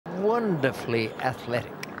wonderfully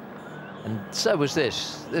athletic. And so was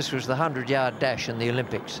this. This was the 100-yard dash in the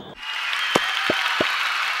Olympics.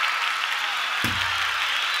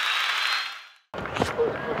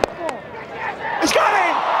 He's got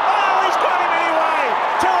him! Oh, he's got him anyway!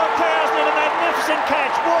 2,000 in a magnificent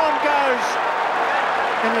catch. Warne goes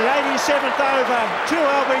in the 87th over. 2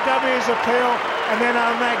 LBWs appeal, and then a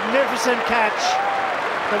magnificent catch.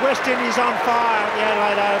 The West Indies on fire at the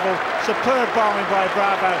Adelaide Oval. Superb bowling by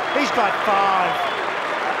Bravo. He's got 5.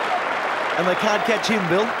 And they can't catch him,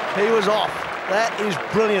 Bill. He was off. That is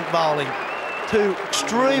brilliant bowling. 2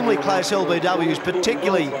 extremely close LBWs,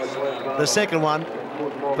 particularly the second one.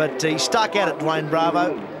 But he stuck out at Dwayne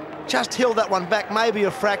Bravo. Just held that one back, maybe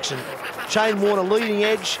a fraction. Shane Warne, leading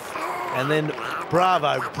edge. And then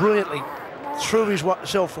Bravo brilliantly threw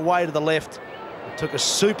himself away to the left. Took a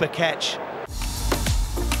super catch.